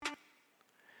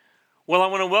Well, I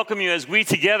want to welcome you as we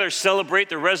together celebrate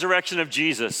the resurrection of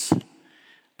Jesus.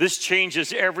 This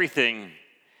changes everything.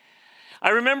 I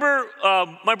remember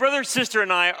my brother, sister,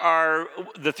 and I are,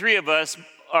 the three of us,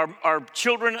 are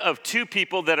children of two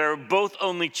people that are both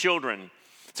only children.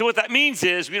 So what that means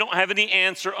is we don't have any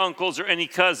aunts or uncles or any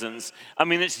cousins. I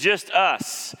mean, it's just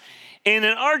us. And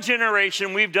in our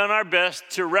generation, we've done our best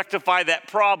to rectify that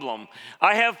problem.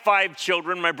 I have 5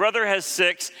 children, my brother has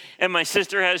 6, and my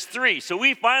sister has 3. So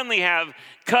we finally have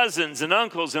cousins and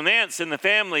uncles and aunts in the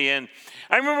family. And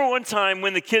I remember one time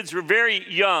when the kids were very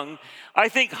young, I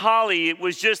think Holly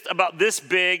was just about this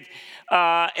big,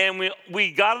 and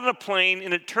we got on a plane,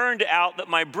 and it turned out that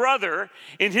my brother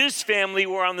and his family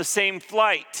were on the same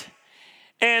flight.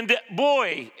 And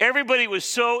boy, everybody was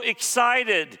so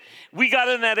excited. We got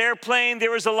in that airplane. There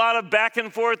was a lot of back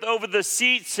and forth over the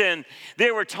seats, and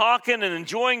they were talking and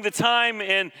enjoying the time.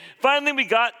 And finally, we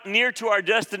got near to our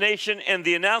destination, and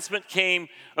the announcement came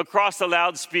across the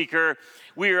loudspeaker.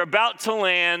 We were about to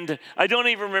land. I don't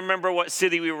even remember what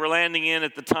city we were landing in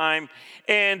at the time.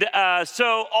 And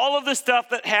so all of the stuff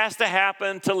that has to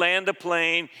happen to land a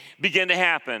plane began to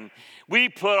happen. We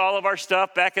put all of our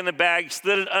stuff back in the bag,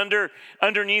 slid it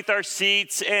underneath our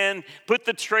seats, and put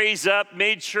the trays up,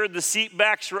 made sure the seat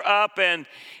backs were up, and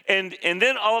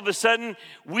then all of a sudden,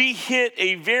 we hit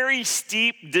a very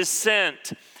steep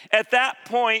descent. At that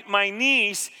point, my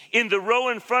niece in the row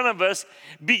in front of us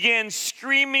began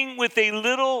screaming with a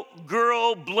little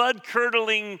girl,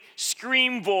 blood-curdling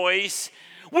scream voice,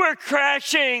 "We're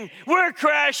crashing, we're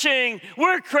crashing,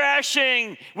 we're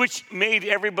crashing," which made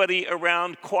everybody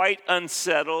around quite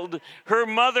unsettled. Her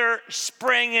mother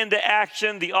sprang into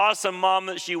action, the awesome mom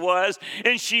that she was,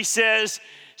 and she says,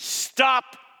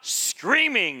 "Stop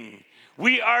screaming.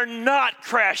 We are not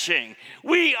crashing.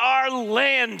 We are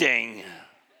landing."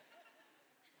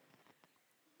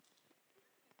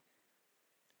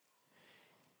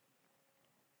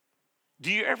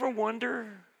 Do you ever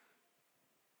wonder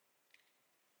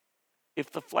if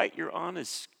the flight you're on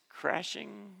is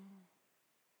crashing?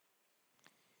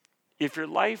 If your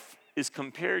life is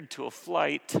compared to a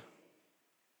flight,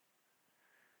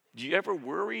 do you ever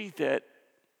worry that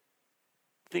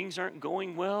things aren't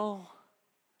going well?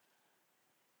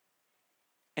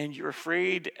 And you're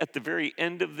afraid at the very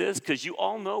end of this, because you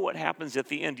all know what happens at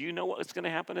the end. Do you know what's going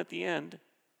to happen at the end?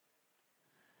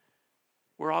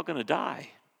 We're all going to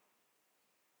die.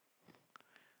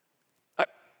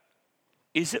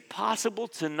 Is it possible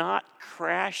to not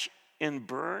crash and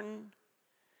burn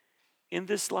in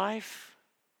this life?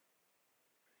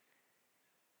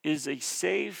 Is a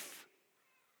safe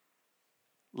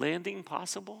landing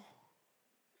possible?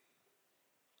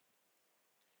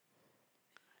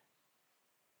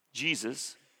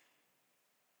 Jesus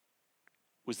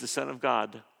was the Son of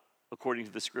God, according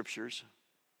to the Scriptures.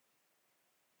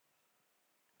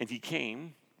 And he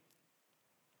came,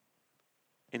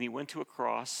 and he went to a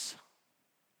cross.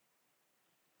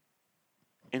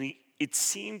 And it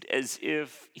seemed as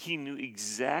if he knew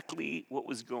exactly what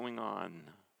was going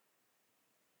on.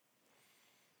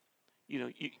 You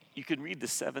know, you can read the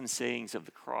 7 sayings of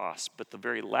the cross, but the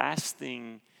very last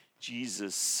thing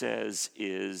Jesus says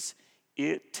is,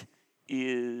 "It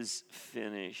is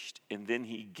finished." And then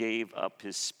he gave up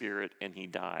his spirit and he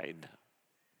died.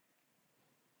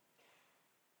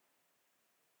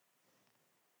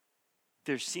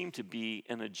 There seemed to be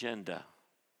an agenda,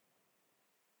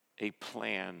 a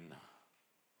plan.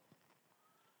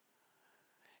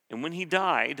 And when he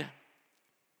died,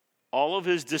 all of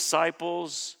his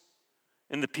disciples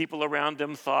and the people around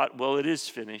him thought, well, it is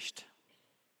finished.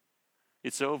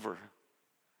 It's over.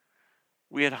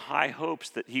 We had high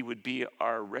hopes that he would be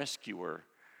our rescuer,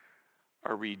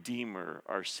 our redeemer,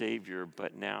 our savior,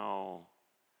 but now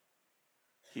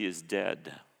he is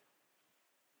dead.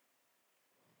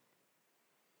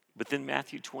 But then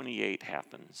Matthew 28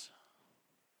 happens,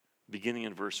 beginning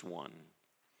in verse 1.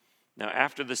 Now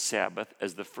after the Sabbath,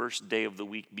 as the first day of the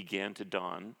week began to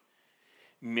dawn,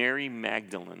 Mary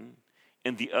Magdalene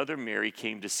and the other Mary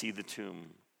came to see the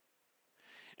tomb.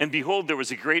 And behold, there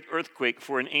was a great earthquake,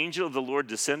 for an angel of the Lord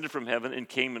descended from heaven and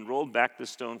came and rolled back the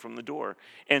stone from the door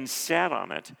and sat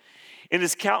on it. And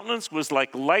his countenance was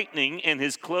like lightning, and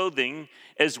his clothing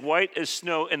as white as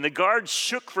snow. And the guards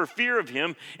shook for fear of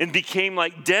him and became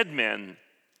like dead men.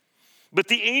 But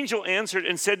the angel answered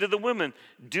and said to the women,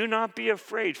 "Do not be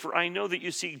afraid, for I know that you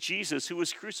seek Jesus who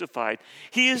was crucified.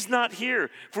 He is not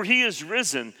here, for he is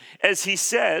risen. As he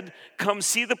said, come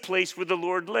see the place where the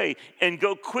Lord lay, and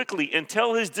go quickly and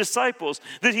tell his disciples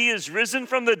that he is risen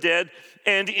from the dead,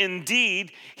 and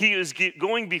indeed he is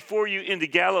going before you into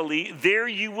Galilee. There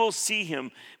you will see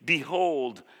him.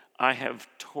 Behold, I have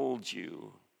told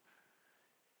you.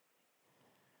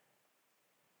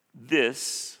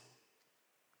 This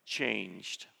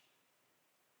changed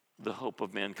the hope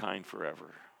of mankind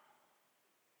forever.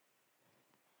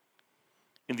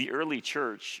 In the early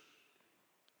church,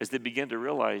 as they began to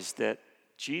realize that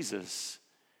Jesus,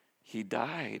 he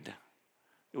died.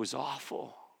 It was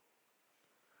awful.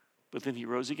 But then he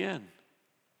rose again.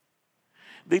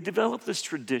 They developed this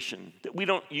tradition that we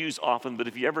don't use often, but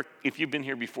if you've been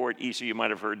here before at Easter, you might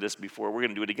have heard this before. We're going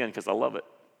to do it again because I love it.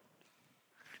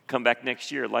 Come back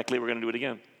next year. Likely we're going to do it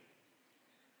again.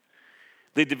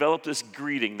 They developed this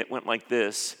greeting that went like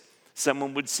this.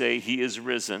 Someone would say, he is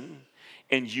risen,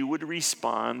 and you would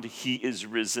respond, he is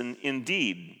risen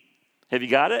indeed. Have you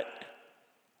got it?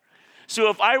 So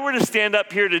if I were to stand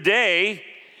up here today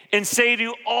and say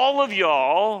to all of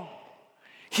y'all,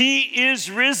 he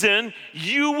is risen,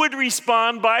 you would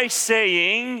respond by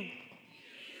saying,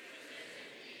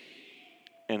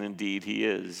 and indeed he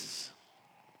is.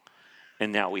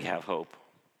 And now we have hope.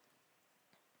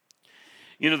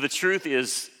 You know, the truth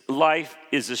is, life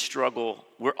is a struggle.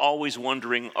 We're always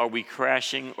wondering, are we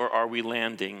crashing or are we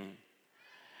landing?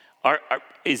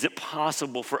 Is it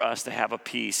possible for us to have a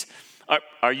peace?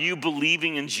 Are you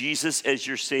believing in Jesus as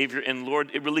your Savior and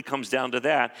Lord? It really comes down to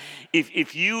that.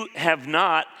 If you have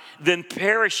not, then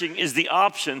perishing is the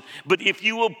option. But if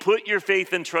you will put your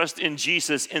faith and trust in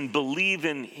Jesus and believe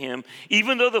in him,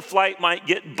 even though the flight might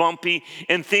get bumpy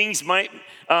and things might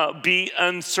be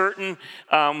uncertain,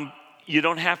 you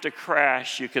don't have to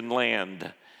crash, you can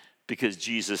land because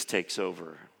Jesus takes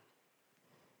over.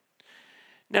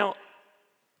 Now,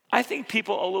 I think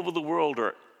people all over the world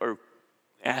are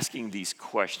asking these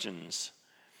questions.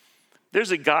 There's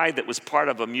a guy that was part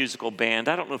of a musical band.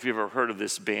 I don't know if you've ever heard of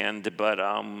this band, but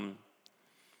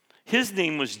his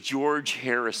name was George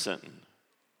Harrison.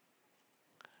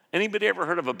 Anybody ever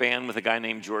heard of a band with a guy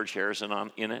named George Harrison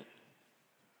in it?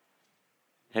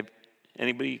 Have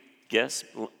anybody guess?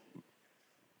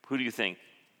 Who do you think?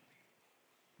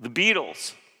 The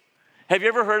Beatles. Have you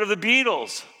ever heard of the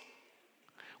Beatles?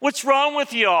 What's wrong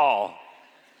with y'all?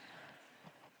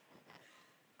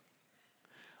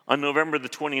 On November the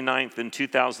 29th in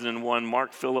 2001,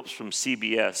 Mark Phillips from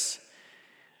CBS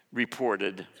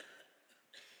reported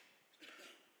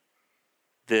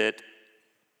that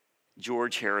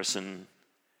George Harrison,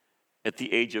 at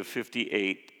the age of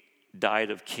 58, died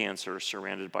of cancer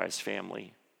surrounded by his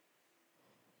family.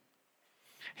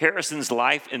 Harrison's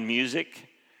life and music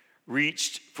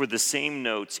reached for the same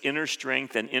notes, inner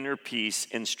strength and inner peace,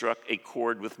 and struck a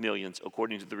chord with millions,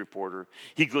 according to the reporter.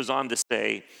 He goes on to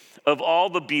say, of all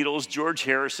the Beatles, George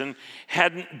Harrison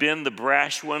hadn't been the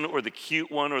brash one or the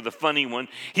cute one or the funny one.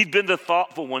 He'd been the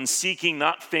thoughtful one, seeking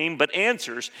not fame but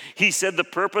answers. He said, the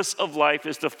purpose of life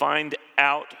is to find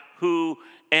out who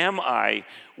am I,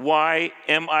 why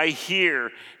am I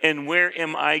here, and where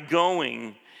am I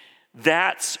going?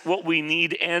 That's what we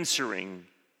need answering.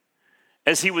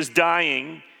 As he was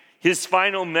dying, his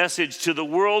final message to the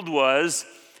world was,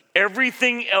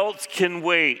 everything else can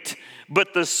wait,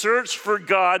 but the search for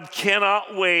God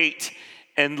cannot wait,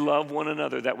 and love one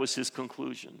another. That was his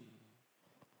conclusion.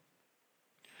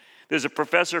 There's a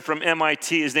professor from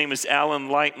MIT, his name is Alan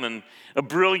Lightman, a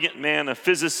brilliant man, a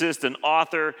physicist, an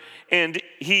author, and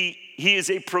he is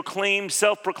a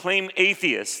self-proclaimed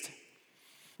atheist.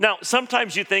 Now,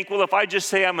 sometimes you think, well, if I just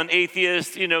say I'm an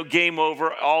atheist, game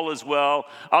over, all is well.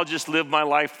 I'll just live my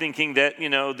life thinking that,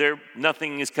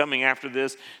 nothing is coming after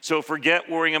this. So forget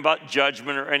worrying about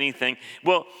judgment or anything.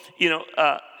 Well,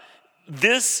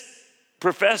 this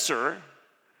professor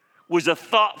was a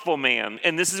thoughtful man,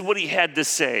 and this is what he had to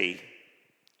say.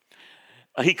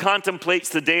 He contemplates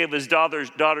the day of his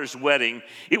daughter's wedding.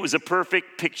 It was a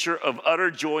perfect picture of utter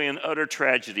joy and utter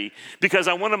tragedy, because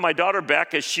I wanted my daughter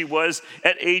back as she was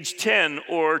at age 10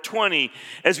 or 20.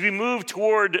 As we moved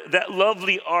toward that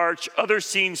lovely arch, other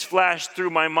scenes flashed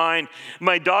through my mind.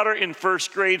 My daughter in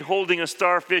first grade holding a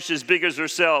starfish as big as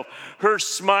herself, her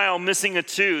smile missing a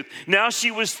tooth. Now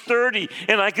she was 30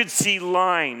 and I could see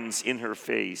lines in her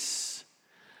face.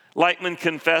 Lightman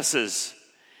confesses,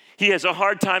 he has a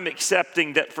hard time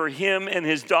accepting that for him and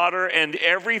his daughter and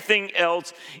everything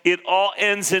else, it all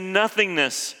ends in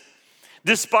nothingness.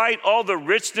 Despite all the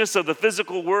richness of the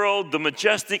physical world, the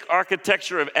majestic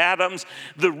architecture of atoms,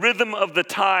 the rhythm of the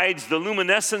tides, the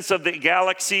luminescence of the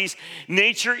galaxies,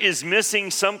 nature is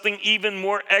missing something even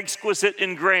more exquisite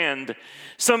and grand.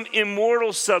 some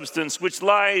immortal substance which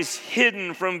lies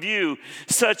hidden from view.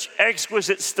 Such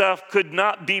exquisite stuff could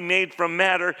not be made from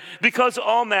matter, because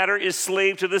all matter is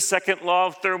slave to the second law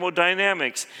of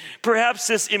thermodynamics. Perhaps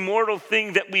this immortal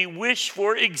thing that we wish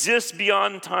for exists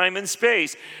beyond time and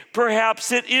space.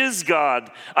 Perhaps it is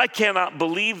God. I cannot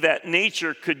believe that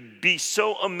nature could be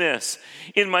so amiss.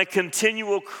 In my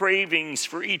continual cravings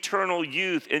for eternal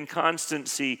youth and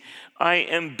constancy, I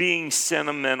am being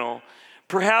sentimental.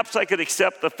 Perhaps I could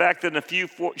accept the fact that in a few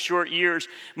short years,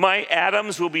 my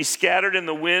atoms will be scattered in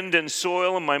the wind and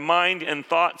soil, and my mind and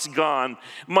thoughts gone.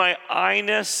 My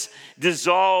I-ness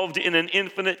dissolved in an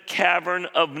infinite cavern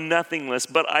of nothingness.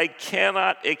 But I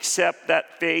cannot accept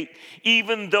that fate,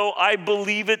 even though I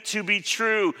believe it to be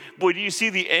true. Boy, do you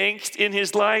see the angst in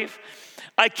his life?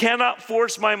 I cannot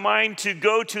force my mind to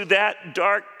go to that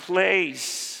dark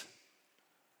place.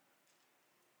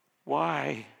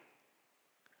 Why?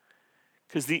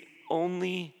 Because the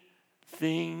only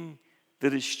thing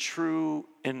that is true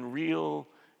and real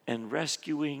and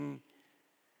rescuing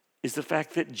is the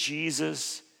fact that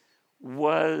Jesus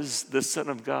was the Son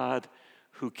of God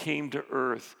who came to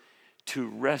earth to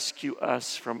rescue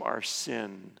us from our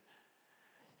sin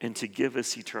and to give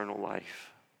us eternal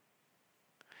life.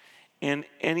 And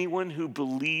anyone who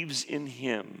believes in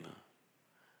him,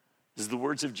 this is the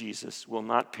words of Jesus, will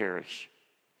not perish,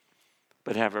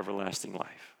 but have everlasting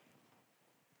life.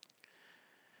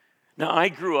 Now, I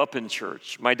grew up in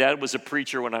church. My dad was a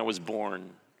preacher when I was born.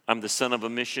 I'm the son of a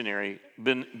missionary,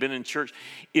 been in church.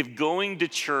 If going to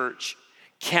church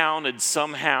counted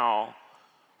somehow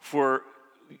for,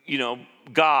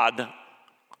 God,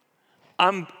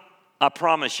 I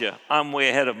promise you, I'm way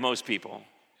ahead of most people.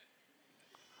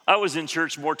 I was in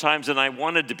church more times than I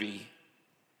wanted to be.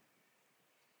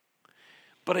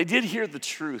 But I did hear the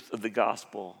truth of the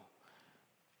gospel.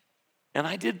 And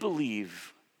I did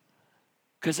believe,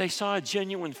 because I saw a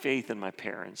genuine faith in my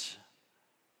parents.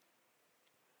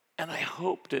 And I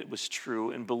hoped it was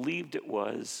true and believed it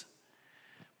was.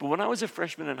 But when I was a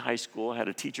freshman in high school, I had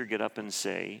a teacher get up and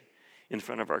say in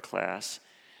front of our class,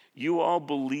 "You all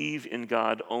believe in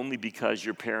God only because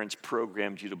your parents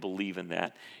programmed you to believe in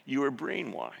that. You are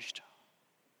brainwashed."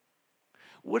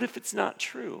 What if it's not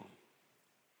true?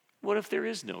 What if there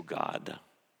is no God?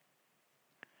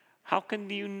 How can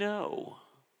you know?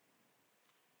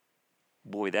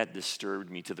 Boy, that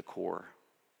disturbed me to the core.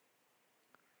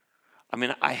 I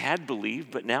mean, I had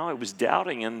believed, but now I was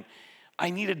doubting, and I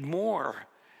needed more.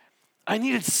 I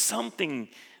needed something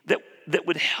that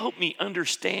would help me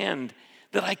understand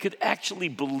that I could actually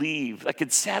believe, that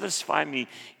could satisfy me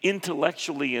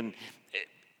intellectually. And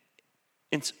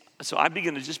so I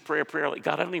began to just pray a prayer like,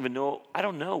 God, I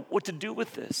don't know what to do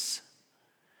with this.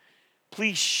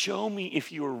 Please show me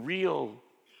if you are real.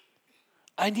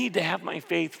 I need to have my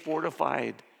faith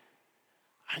fortified.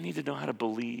 I need to know how to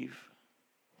believe.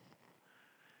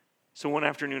 So one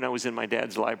afternoon I was in my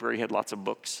dad's library, he had lots of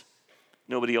books.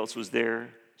 Nobody else was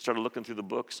there. Started looking through the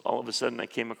books. All of a sudden I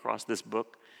came across this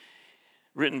book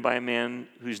written by a man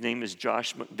whose name is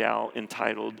Josh McDowell,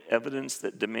 entitled Evidence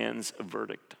That Demands a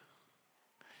Verdict.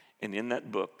 And in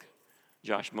that book,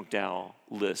 Josh McDowell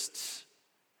lists,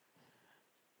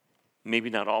 maybe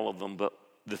not all of them, but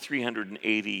the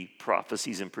 380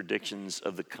 prophecies and predictions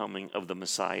of the coming of the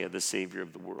Messiah, the Savior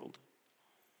of the world.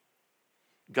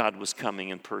 God was coming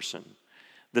in person.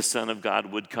 The Son of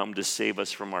God would come to save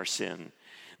us from our sin.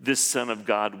 This Son of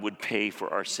God would pay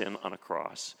for our sin on a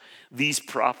cross. These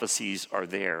prophecies are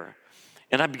there.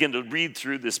 And I began to read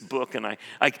through this book, and I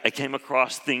came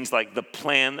across things like the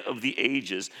plan of the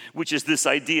ages, which is this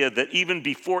idea that even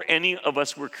before any of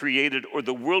us were created or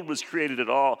the world was created at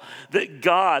all, that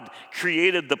God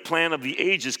created the plan of the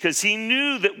ages because he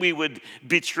knew that we would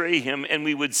betray him and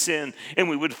we would sin and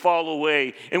we would fall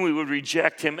away and we would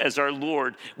reject him as our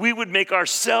Lord. We would make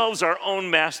ourselves our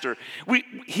own master.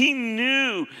 He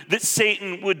knew that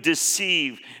Satan would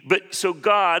deceive, but so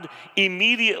God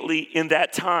immediately in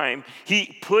that time, he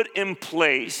put in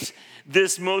place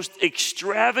this most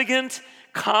extravagant,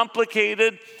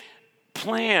 complicated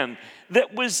plan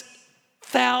that was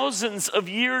thousands of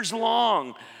years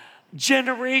long,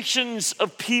 generations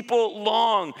of people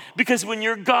long, because when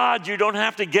you're God, you don't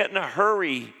have to get in a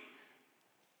hurry.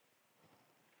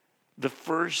 The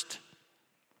first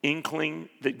inkling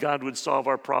that God would solve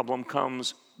our problem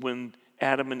comes when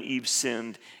Adam and Eve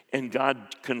sinned, and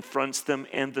God confronts them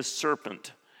and the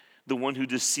serpent, the one who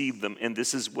deceived them. And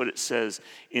this is what it says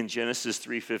in Genesis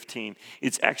 3:15.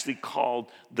 It's actually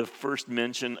called the first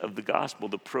mention of the gospel,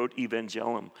 the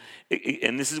proto-evangelium.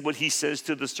 And this is what he says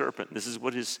to the serpent. This is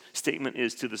what his statement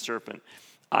is to the serpent.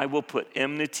 I will put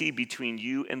enmity between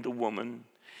you and the woman,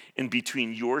 and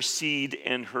between your seed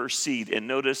and her seed. And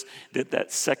notice that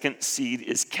that second seed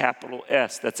is capital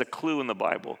S. That's a clue in the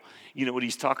Bible. You know what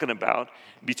he's talking about?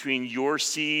 Between your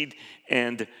seed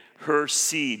and her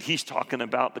seed. He's talking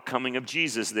about the coming of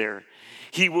Jesus there.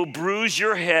 He will bruise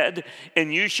your head,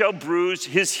 and you shall bruise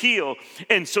his heel.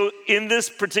 And so in this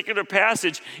particular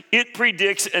passage, it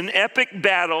predicts an epic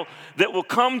battle that will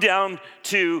come down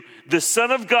to the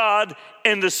Son of God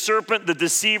and the serpent, the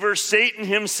deceiver, Satan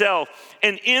himself.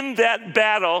 And in that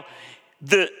battle,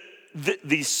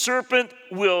 the serpent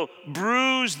will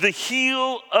bruise the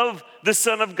heel of the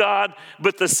Son of God,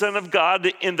 but the Son of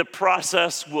God in the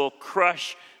process will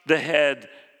crush the head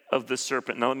of the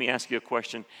serpent. Now let me ask you a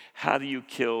question. How do you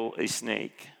kill a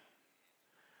snake?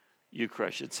 You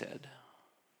crush its head.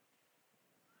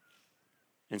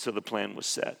 And so the plan was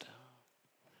set.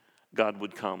 God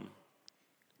would come.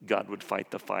 God would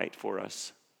fight the fight for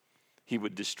us. He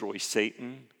would destroy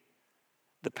Satan,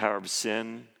 the power of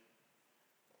sin,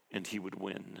 and he would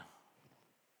win.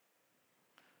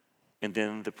 And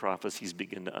then the prophecies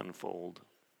begin to unfold.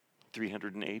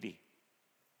 380.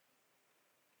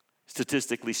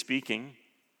 Statistically speaking,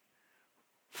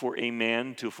 for a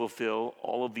man to fulfill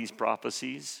all of these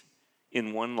prophecies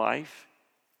in one life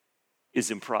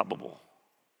is improbable.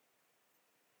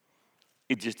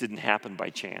 It just didn't happen by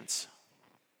chance.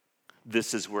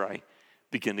 This is where I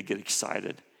begin to get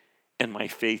excited and my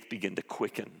faith began to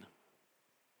quicken.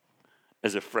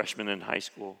 As a freshman in high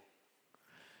school,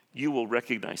 you will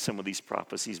recognize some of these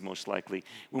prophecies most likely.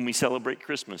 When we celebrate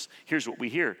Christmas, here's what we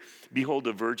hear. Behold,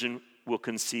 a virgin will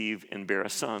conceive and bear a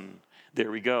son.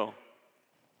 There we go.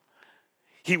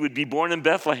 He would be born in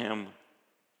Bethlehem,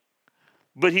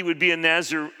 but he would be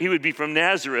from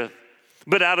Nazareth.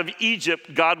 But out of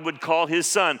Egypt, God would call his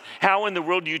son. How in the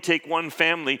world do you take one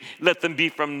family, let them be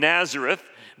from Nazareth,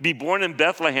 be born in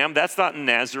Bethlehem, that's not in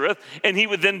Nazareth, and he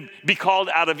would then be called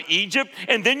out of Egypt?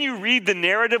 And then you read the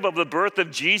narrative of the birth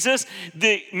of Jesus.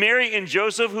 Mary and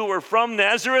Joseph, who were from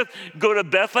Nazareth, go to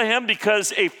Bethlehem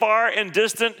because a far and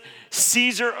distant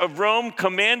Caesar of Rome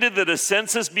commanded that a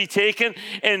census be taken,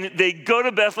 and they go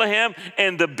to Bethlehem,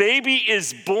 and the baby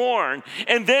is born.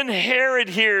 And then Herod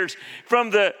hears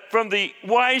from the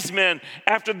wise men,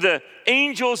 after the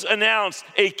angels announced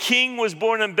a king was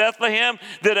born in Bethlehem,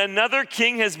 that another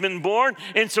king has been born,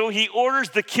 and so he orders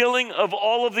the killing of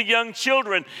all of the young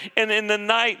children. And in the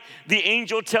night, the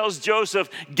angel tells Joseph,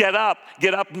 get up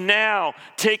now,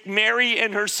 take Mary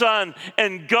and her son,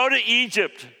 and go to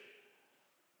Egypt.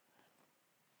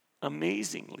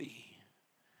 Amazingly,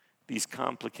 these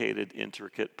complicated,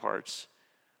 intricate parts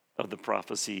of the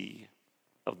prophecy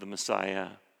of the Messiah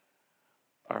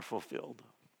are fulfilled.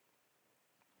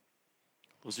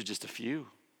 Those are just a few.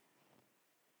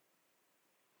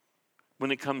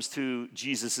 When it comes to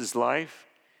Jesus' life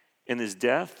and his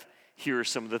death, here are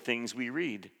some of the things we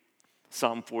read.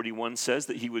 Psalm 41 says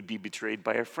that he would be betrayed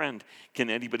by a friend. Can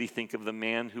anybody think of the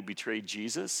man who betrayed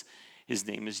Jesus? His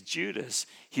name is Judas.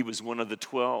 He was one of the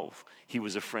 12. He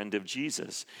was a friend of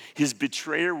Jesus. His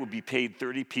betrayer would be paid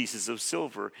 30 pieces of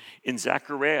silver. In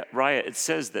Zechariah, it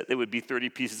says that it would be 30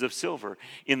 pieces of silver.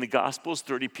 In the Gospels,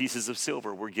 30 pieces of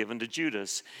silver were given to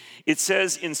Judas. It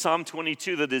says in Psalm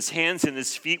 22 that his hands and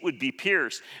his feet would be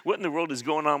pierced. What in the world is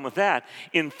going on with that?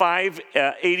 In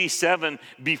 587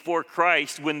 before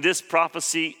Christ, when this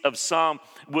prophecy of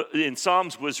in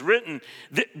Psalms was written,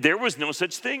 there was no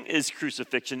such thing as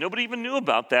crucifixion. Nobody even knew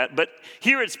about that. But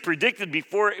here it's predicted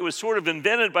before it was sort of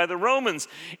invented by the Romans.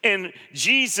 And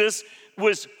Jesus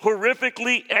was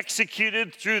horrifically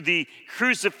executed through the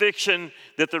crucifixion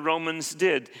that the Romans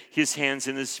did. His hands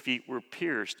and his feet were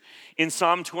pierced. In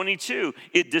Psalm 22,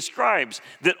 it describes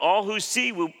that all who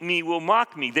see me will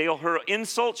mock me. They'll hurl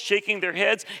insults, shaking their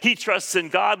heads. He trusts in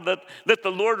God. Let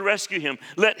the Lord rescue him.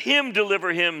 Let him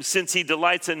deliver him, since he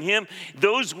delights in him.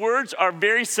 Those words are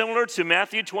very similar to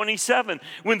Matthew 27.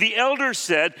 When the elders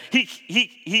said,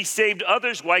 he saved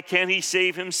others, why can't he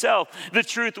save himself? The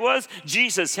truth was,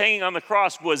 Jesus hanging on the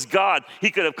cross was God. He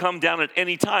could have come down at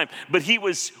any time, but he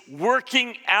was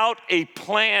working out a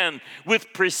plan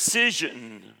with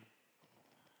precision.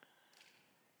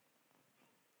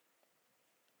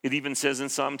 It even says in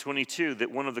Psalm 22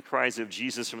 that one of the cries of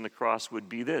Jesus from the cross would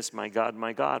be this: my God,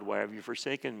 why have you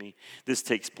forsaken me? This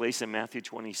takes place in Matthew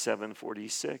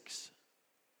 27:46.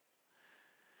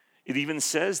 It even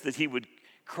says that he would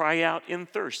cry out in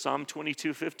thirst. Psalm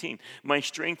 22:15. My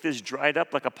strength is dried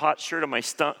up like a potsherd, and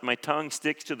my tongue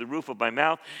sticks to the roof of my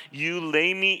mouth. You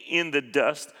lay me in the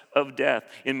dust of death.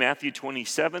 In Matthew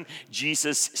 27,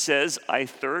 Jesus says, I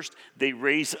thirst. They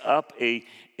raise up a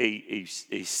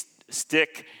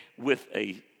stick with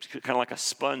a kind of like a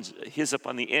sponge, hyssop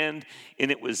on the end,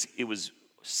 and it was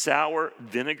sour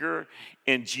vinegar,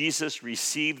 and Jesus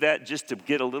received that just to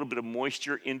get a little bit of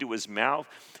moisture into his mouth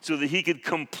so that he could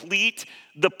complete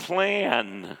the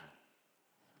plan.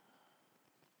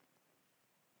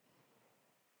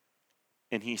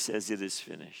 And he says, "It is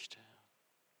finished."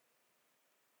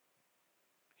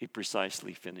 He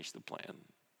precisely finished the plan.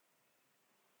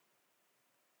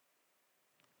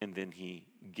 And then he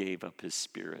gave up his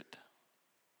spirit.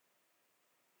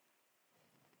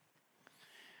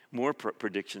 More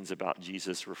predictions about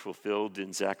Jesus were fulfilled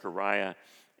in Zechariah.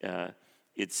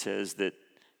 It says that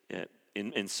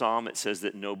in Psalm it says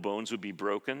that no bones would be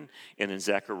broken. And in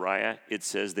Zechariah it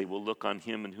says they will look on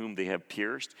him in whom they have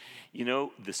pierced. You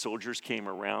know, the soldiers came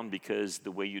around because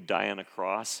the way you die on a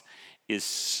cross is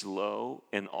slow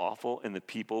and awful, and the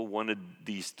people wanted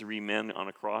these three men on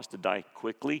a cross to die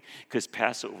quickly because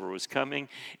Passover was coming.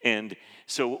 And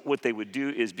so what they would do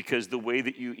is, because the way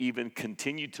that you even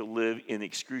continued to live in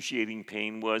excruciating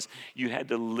pain was you had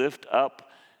to lift up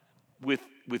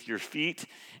with your feet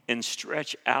and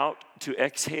stretch out to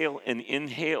exhale and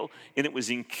inhale, and it was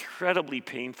incredibly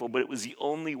painful, but it was the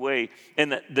only way,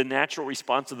 and the natural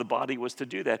response of the body was to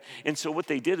do that. And so what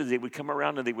they did is they would come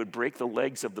around and they would break the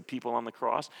legs of the people on the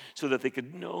cross so that they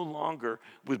could no longer,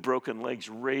 with broken legs,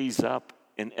 raise up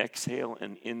and exhale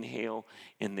and inhale,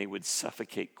 and they would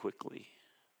suffocate quickly.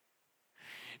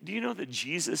 Do you know that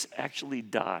Jesus actually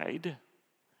died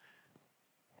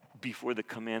before the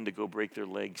command to go break their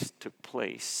legs took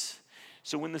place?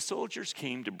 So when the soldiers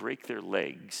came to break their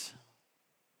legs,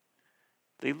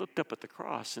 they looked up at the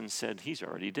cross and said, "He's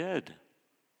already dead.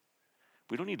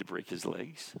 We don't need to break his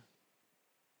legs."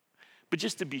 But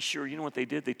just to be sure, you know what they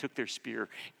did? They took their spear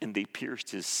and they pierced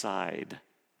his side,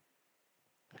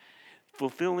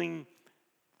 fulfilling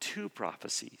two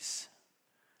prophecies.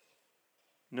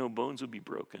 No bones would be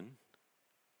broken,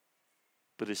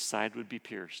 but his side would be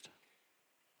pierced.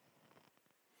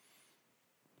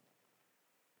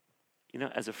 You know,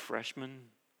 as a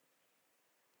freshman,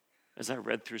 as I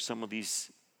read through some of these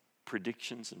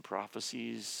predictions and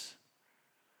prophecies,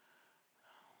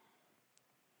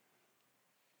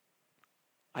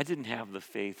 I didn't have the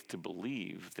faith to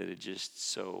believe that it just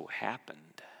so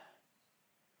happened,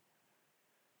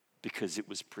 because it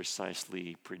was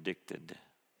precisely predicted.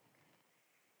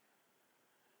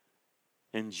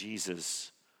 And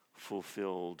Jesus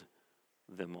fulfilled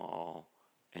them all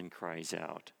and cries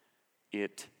out,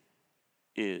 "It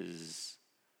is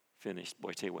finished." Boy,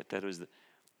 I tell you what, that was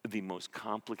the most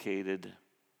complicated,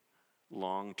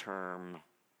 long-term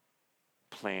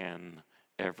plan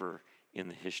ever in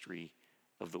the history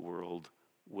of the world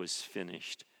was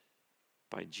finished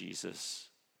by Jesus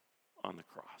on the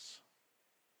cross.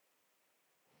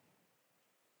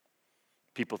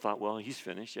 People thought, well, he's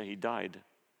finished. Yeah, he died.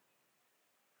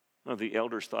 No, the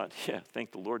elders thought, yeah,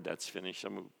 thank the Lord that's finished.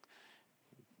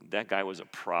 That guy was a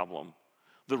problem.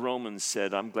 The Romans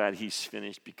said, I'm glad he's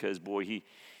finished because, boy,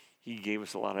 he gave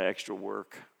us a lot of extra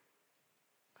work.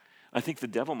 I think the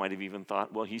devil might have even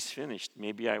thought, well, he's finished.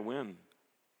 Maybe I win.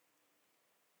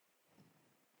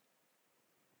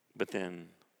 But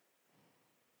then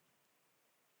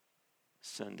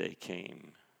Sunday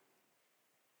came.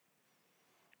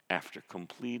 After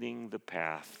completing the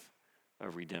path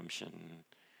of redemption,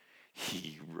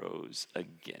 he rose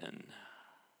again.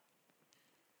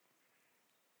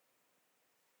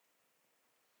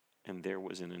 And there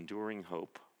was an enduring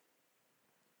hope.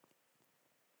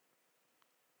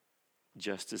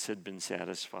 Justice had been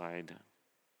satisfied.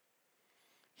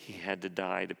 He had to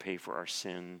die to pay for our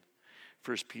sin.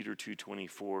 1 Peter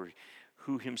 2:24,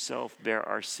 who himself bare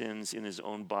our sins in his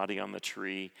own body on the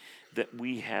tree, that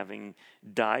we, having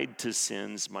died to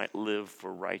sins, might live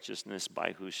for righteousness,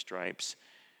 by whose stripes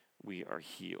we are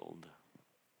healed.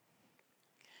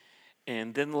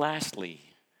 And then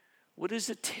lastly, what does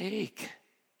it take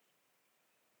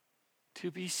to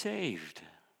be saved?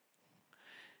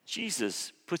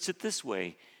 Jesus puts it this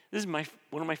way. This is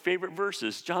one of my favorite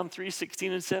verses, John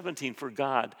 3:16 and 17. For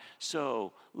God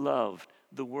so loved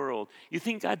the world. You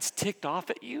think God's ticked off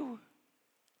at you?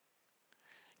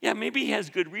 Yeah, maybe he has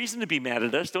good reason to be mad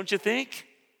at us, don't you think?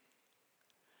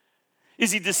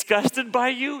 Is he disgusted by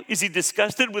you? Is he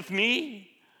disgusted with me?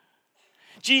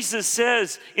 Jesus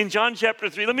says in John chapter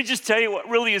 3, let me just tell you what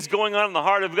really is going on in the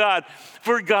heart of God.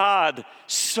 For God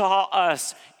saw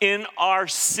us in our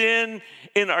sin,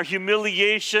 in our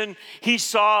humiliation. He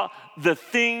saw the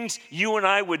things you and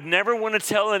I would never want to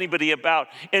tell anybody about.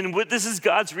 And this is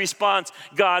God's response.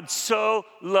 God so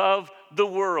loved the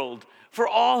world. For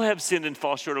all have sinned and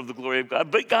fall short of the glory of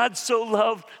God. But God so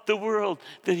loved the world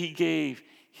that he gave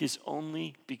his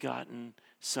only begotten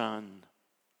Son,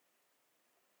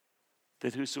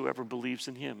 that whosoever believes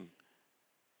in him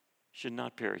should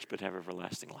not perish but have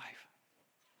everlasting life.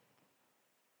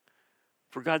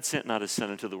 For God sent not his Son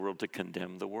into the world to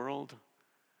condemn the world,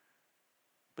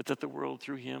 but that the world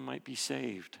through him might be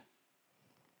saved.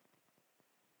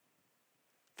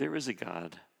 There is a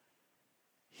God.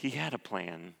 He had a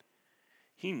plan.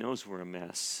 He knows we're a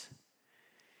mess.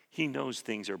 He knows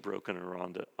things are broken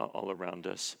all around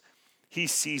us. He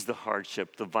sees the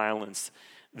hardship, the violence.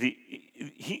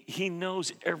 He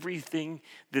knows everything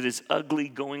that is ugly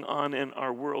going on in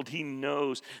our world. He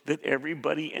knows that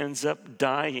everybody ends up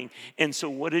dying. And so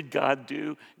what did God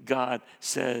do? God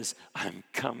says, I'm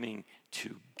coming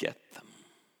to get them.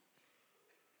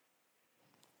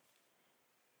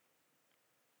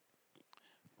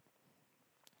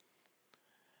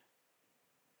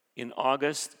 On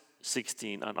August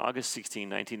 16,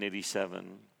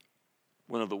 1987,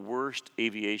 one of the worst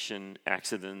aviation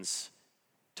accidents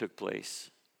took place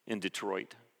in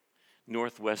Detroit.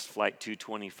 Northwest Flight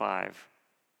 225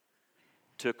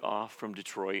 took off from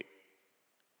Detroit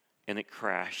and it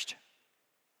crashed.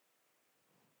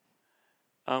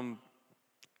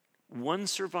 One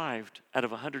survived out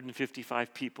of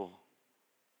 155 people.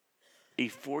 A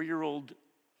 4-year-old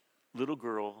little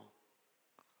girl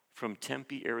from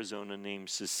Tempe, Arizona, named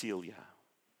Cecilia.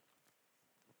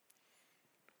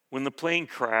 When the plane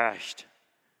crashed,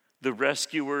 the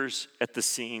rescuers at the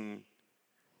scene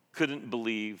couldn't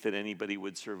believe that anybody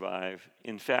would survive.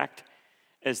 In fact,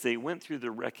 as they went through the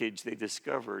wreckage, they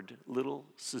discovered little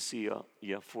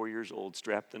Cecilia, 4 years old,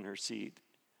 strapped in her seat.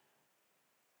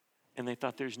 And they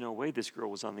thought, there's no way this girl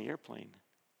was on the airplane.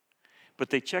 But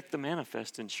they checked the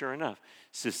manifest, and sure enough,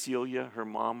 Cecilia, her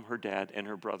mom, her dad, and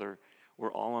her brother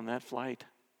were all on that flight.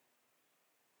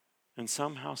 And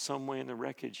somehow, some way in the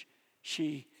wreckage,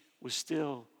 she was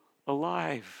still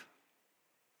alive.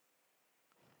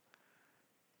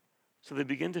 So they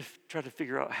began to try to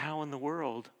figure out how in the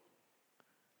world.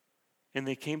 And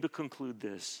they came to conclude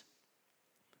this,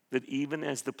 that even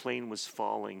as the plane was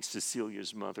falling,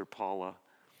 Cecilia's mother, Paula,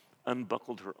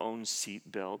 unbuckled her own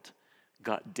seatbelt,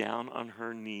 got down on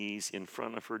her knees in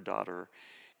front of her daughter,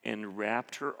 and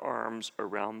wrapped her arms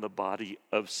around the body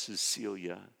of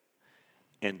Cecilia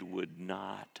and would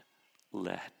not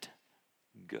let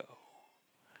go.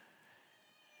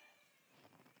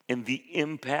 And the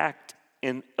impact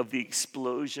of the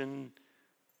explosion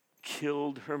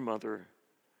killed her mother,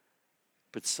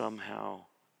 but somehow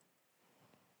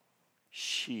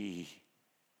she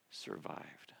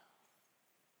survived.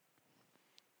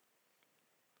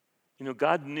 You know,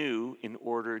 God knew in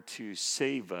order to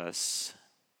save us,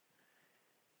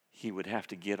 he would have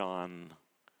to get on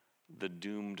the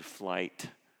doomed flight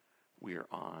we're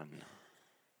on.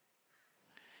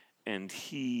 And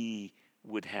he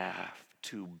would have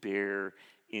to bear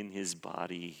in his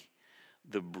body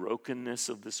the brokenness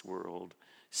of this world,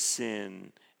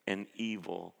 sin and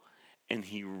evil, and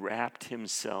he wrapped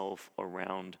himself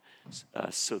around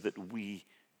us so that we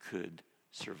could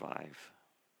survive.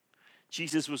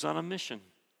 Jesus was on a mission.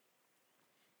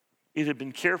 It had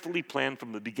been carefully planned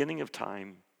from the beginning of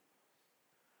time.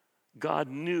 God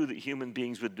knew that human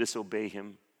beings would disobey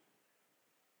him,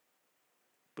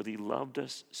 but he loved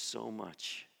us so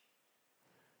much,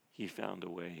 he found a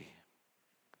way,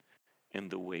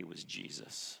 and the way was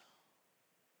Jesus.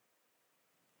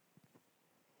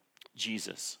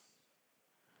 Jesus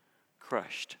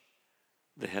crushed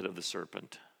the head of the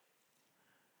serpent,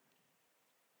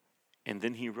 and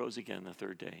then he rose again the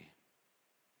third day.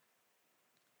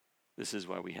 This is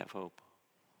why we have hope.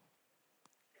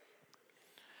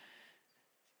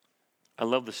 I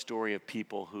love the story of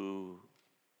people who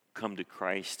come to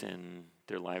Christ and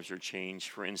their lives are changed.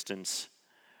 For instance,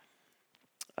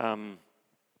 one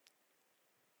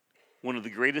of the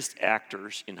greatest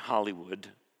actors in Hollywood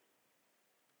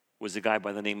was a guy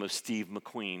by the name of Steve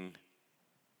McQueen.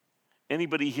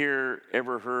 Anybody here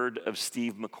ever heard of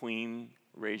Steve McQueen?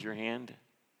 Raise your hand.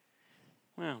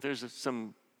 Well, there's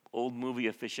some old movie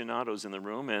aficionados in the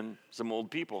room and some old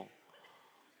people.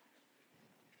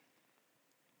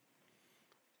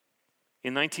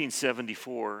 In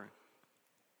 1974,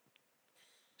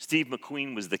 Steve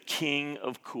McQueen was the king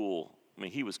of cool. I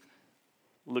mean,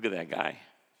 look at that guy.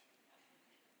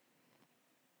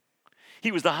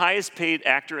 He was the highest paid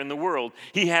actor in the world.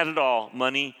 He had it all,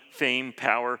 money, fame,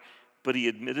 power, but he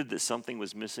admitted that something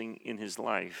was missing in his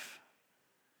life.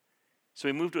 So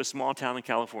he moved to a small town in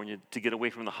California to get away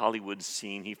from the Hollywood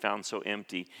scene he found so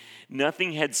empty.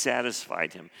 Nothing had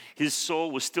satisfied him. His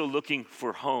soul was still looking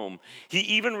for home. He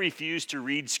even refused to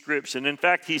read scripts. And in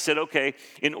fact, he said, okay,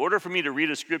 in order for me to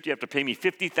read a script, you have to pay me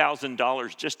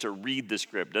 $50,000 just to read the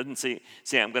script. Doesn't say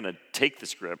I'm going to take the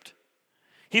script.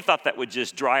 He thought that would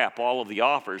just dry up all of the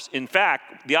offers. In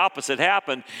fact, the opposite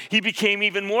happened. He became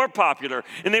even more popular,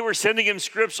 and they were sending him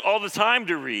scripts all the time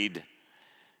to read.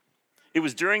 It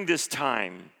was during this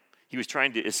time, he was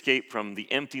trying to escape from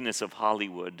the emptiness of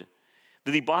Hollywood,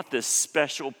 that he bought this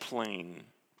special plane.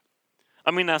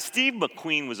 I mean, now Steve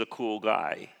McQueen was a cool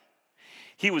guy.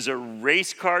 He was a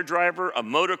race car driver, a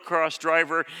motocross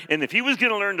driver, and if he was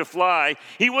going to learn to fly,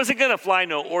 he wasn't going to fly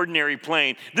no ordinary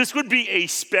plane. This would be a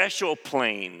special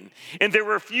plane. And there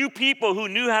were few people who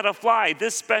knew how to fly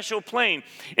this special plane.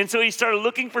 And so he started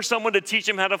looking for someone to teach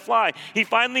him how to fly. He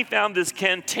finally found this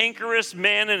cantankerous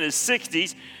man in his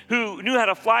 60s who knew how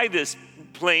to fly this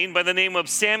plane by the name of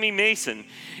Sammy Mason.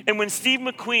 And when Steve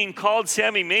McQueen called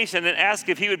Sammy Mason and asked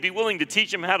if he would be willing to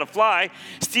teach him how to fly,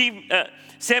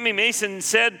 Sammy Mason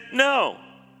said no.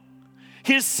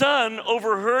 His son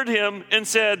overheard him and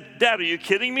said, Dad, are you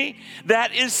kidding me?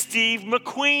 That is Steve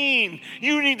McQueen.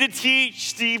 You need to teach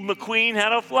Steve McQueen how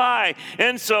to fly.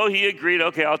 And so he agreed,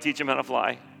 okay, I'll teach him how to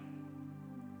fly.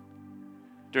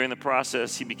 During the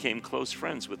process, he became close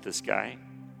friends with this guy.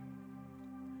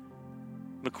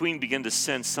 McQueen began to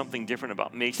sense something different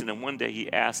about Mason, and one day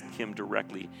he asked him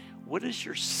directly, what is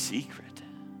your secret?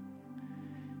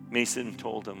 Mason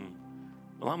told him,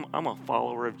 well, I'm a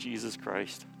follower of Jesus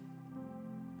Christ.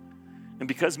 And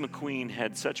because McQueen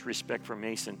had such respect for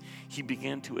Mason, he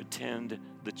began to attend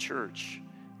the church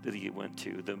that he went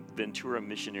to, the Ventura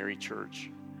Missionary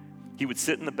Church. He would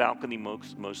sit in the balcony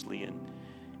mostly and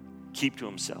keep to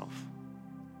himself.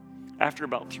 After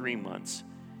about 3 months,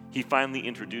 he finally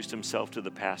introduced himself to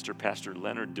the pastor, Pastor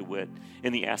Leonard DeWitt,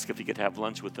 and he asked if he could have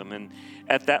lunch with him. And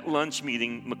at that lunch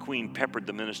meeting, McQueen peppered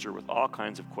the minister with all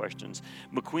kinds of questions.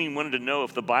 McQueen wanted to know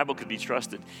if the Bible could be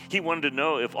trusted. He wanted to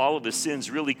know if all of his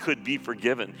sins really could be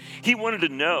forgiven. He wanted to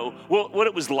know what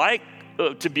it was like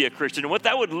to be a Christian and what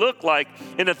that would look like.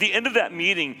 And at the end of that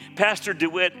meeting, Pastor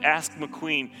DeWitt asked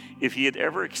McQueen if he had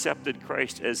ever accepted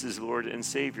Christ as his Lord and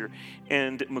Savior.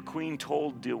 And McQueen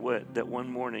told DeWitt that one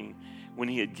morning, when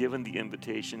he had given the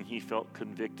invitation, he felt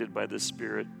convicted by the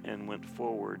Spirit and went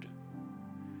forward.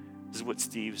 This is what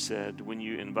Steve said. When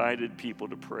you invited people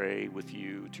to pray with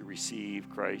you to receive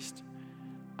Christ,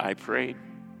 I prayed.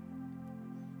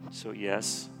 So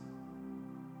yes,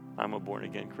 I'm a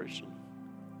born-again Christian.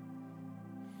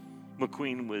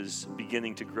 McQueen was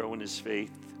beginning to grow in his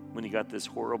faith when he got this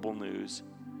horrible news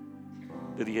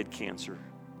that he had cancer.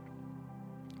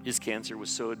 His cancer was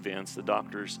so advanced, the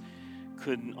doctors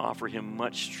couldn't offer him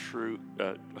much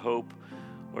hope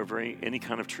or any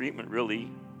kind of treatment, really.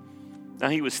 Now,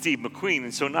 he was Steve McQueen,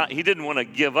 and so he didn't want to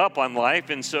give up on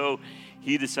life, and so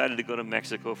he decided to go to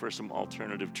Mexico for some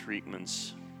alternative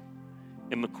treatments.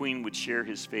 And McQueen would share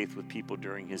his faith with people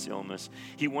during his illness.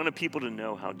 He wanted people to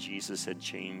know how Jesus had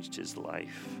changed his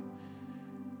life.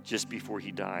 Just before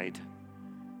he died,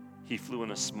 he flew in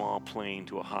a small plane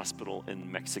to a hospital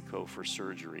in Mexico for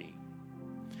surgery.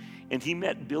 And he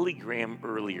met Billy Graham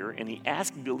earlier, and he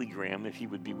asked Billy Graham if he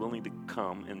would be willing to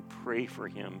come and pray for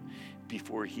him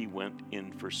before he went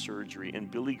in for surgery.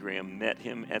 And Billy Graham met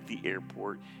him at the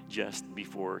airport just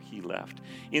before he left.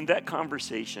 In that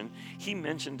conversation, he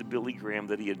mentioned to Billy Graham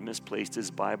that he had misplaced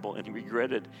his Bible, and he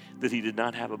regretted that he did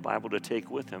not have a Bible to take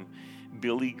with him.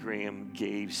 Billy Graham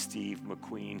gave Steve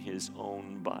McQueen his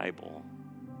own Bible.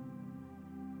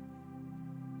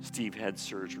 Steve had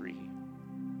surgery,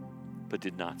 but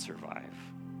did not survive.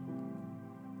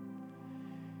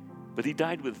 But he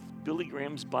died with Billy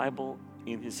Graham's Bible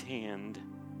in his hand.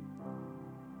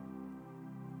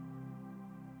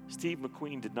 Steve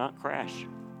McQueen did not crash.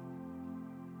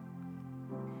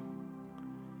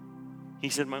 He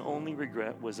said, my only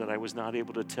regret was that I was not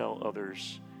able to tell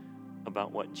others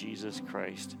about what Jesus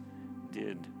Christ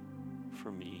did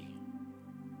for me.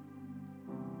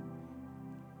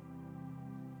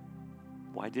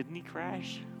 Why didn't he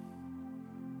crash?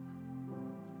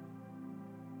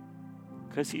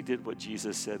 Because he did what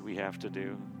Jesus said we have to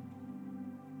do.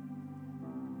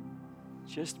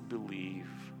 Just believe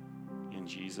in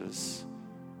Jesus,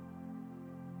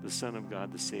 the Son of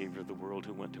God, the Savior of the world,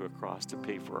 who went to a cross to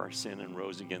pay for our sin and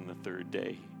rose again the third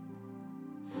day,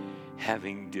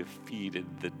 having defeated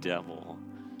the devil,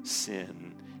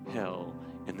 sin, hell,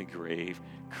 and the grave,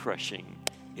 crushing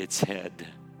its head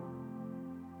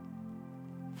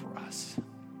for us.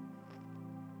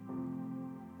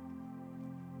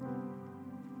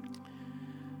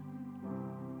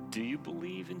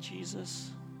 believe in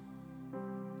Jesus?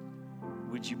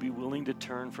 Would you be willing to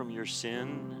turn from your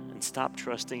sin and stop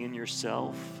trusting in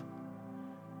yourself?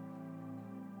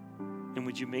 And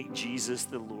would you make Jesus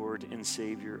the Lord and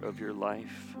Savior of your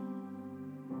life?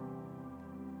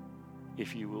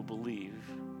 If you will believe,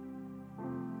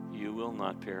 you will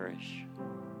not perish,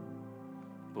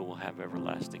 but will have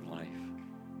everlasting life.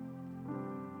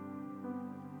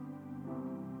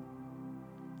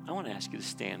 I want to ask you to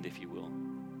stand, if you will.